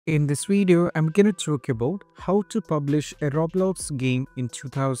In this video, I'm going to talk about how to publish a Roblox game in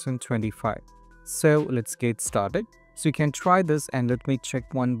 2025. So let's get started. So you can try this and let me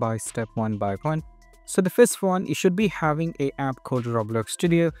check one by one. So the first one, you should be having a app called Roblox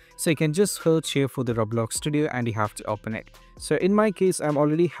Studio. So you can just search here for the Roblox Studio and you have to open it. So in my case, I'm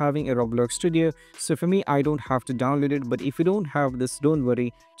already having a Roblox Studio. So for me, I don't have to download it. But if you don't have this, don't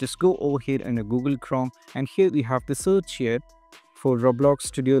worry. Just go over here in a Google Chrome and here we have the search here for Roblox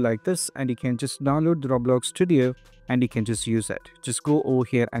Studio like this, and you can just download the Roblox Studio and you can just use it. Just go over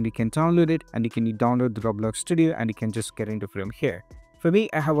here and you can download it and you can download the Roblox Studio and you can just get into from here. For me,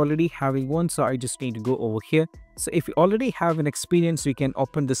 I have already having one, so I just need to go over here. So if you already have an experience, you can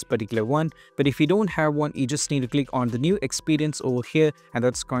open this particular one. But if you don't have one, you just need to click on the new experience over here and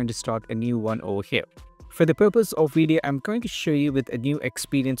that's going to start a new one over here. For the purpose of video, I'm going to show you with a new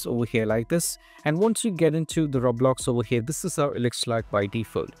experience over here like this. And once you get into the Roblox over here, this is how it looks like by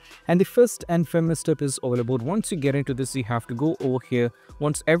default. And the first and famous step is all about once you get into this, you have to go over here.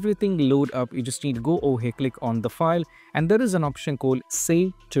 Once everything load up, you just need to go over here, click on the file. And there is an option called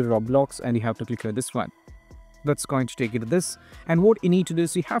Save to Roblox and you have to click on this one. That's going to take you to this. And what you need to do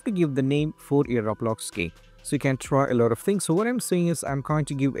is you have to give the name for your Roblox game. So you can try a lot of things. So what I'm saying is I'm going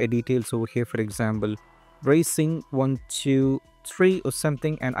to give a details over here, for example, racing 1 2 3 or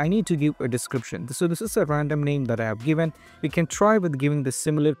something, and I need to give a description. So this is a random name that I have given. You can try with giving the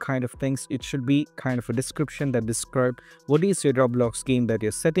similar kind of things. It should be kind of a description that describe what is your Roblox game that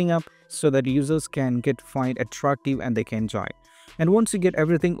you're setting up so that users can find attractive and they can join. And once you get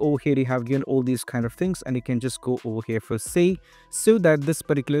everything over here, you have given all these kind of things and you can just go over here for save so that this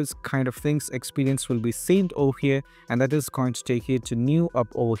particular kind of things experience will be saved over here, and that is going to take you to new up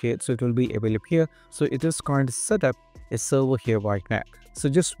over here. So it will be available here. So it is going to set up a server here right now. So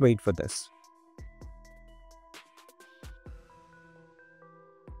just wait for this.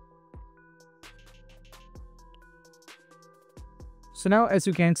 So now as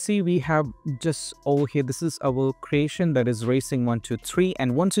you can see, we have just over here, this is our creation that is racing 1 2 3.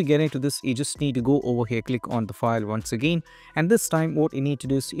 And once you get into this, you just need to go over here, click on the file once again. And this time what you need to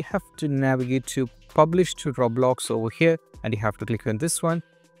do is you have to navigate to publish to Roblox over here and you have to click on this one.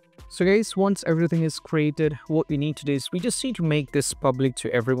 So guys, once everything is created, what we need to do is we just need to make this public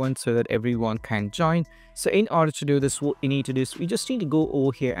to everyone so that everyone can join. So in order to do this, what you need to do is we just need to go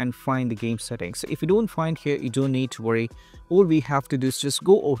over here and find the game settings. So if you don't find here, you don't need to worry. All we have to do is just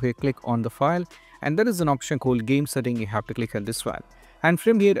go over here, click on the file, and there is an option called game setting. You have to click on this one. And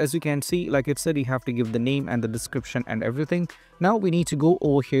from here, as you can see, like it said, you have to give the name and the description and everything. Now we need to go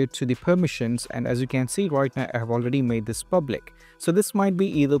over here to the permissions. And as you can see right now, I have already made this public. So this might be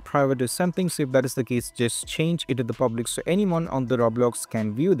either private or something. So if that is the case, just change it to the public so anyone on the Roblox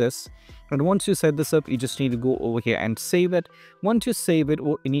can view this. And once you set this up, you just need to go over here and save it. Once you save it,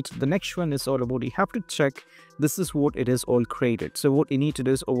 what you need to, the next one is all about, you have to check this is what it is all created. So what you need to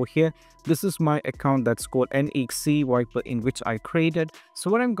do is over here, this is my account that's called NXC Wiper in which I created.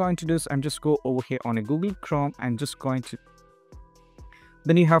 So what I'm going to do is I'm just go over here on a Google Chrome and just going to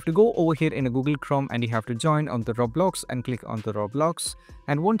then you have to go over here in a Google Chrome and you have to join on the Roblox and click on the Roblox.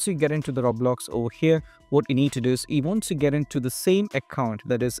 And once you get into the Roblox over here, what you need to do is you want to get into the same account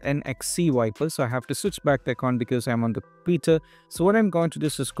that is NXC Wiper. So I have to switch back the account because I'm on the Peter. So what I'm going to do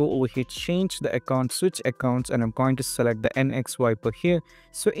is just go over here, change the account, switch accounts, and I'm going to select the NX Wiper here.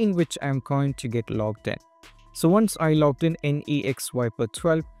 So in which I'm going to get logged in. So once I logged in NEX Wiper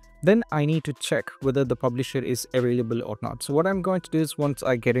 12, then I need to check whether the publisher is available or not. So what I'm going to do is once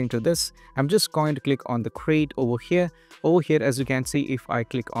I get into this, I'm just going to click on the create over here. Over here, as you can see, if I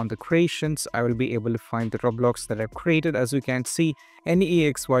click on the creations, I will be able to find the Roblox that I've created. As you can see,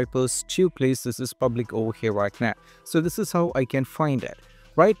 NEX Vipers 2 place, this is public over here right now. So this is how I can find it,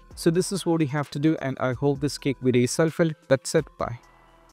 right? So this is what you have to do, and I hope this quick video is helpful. That's it. Bye.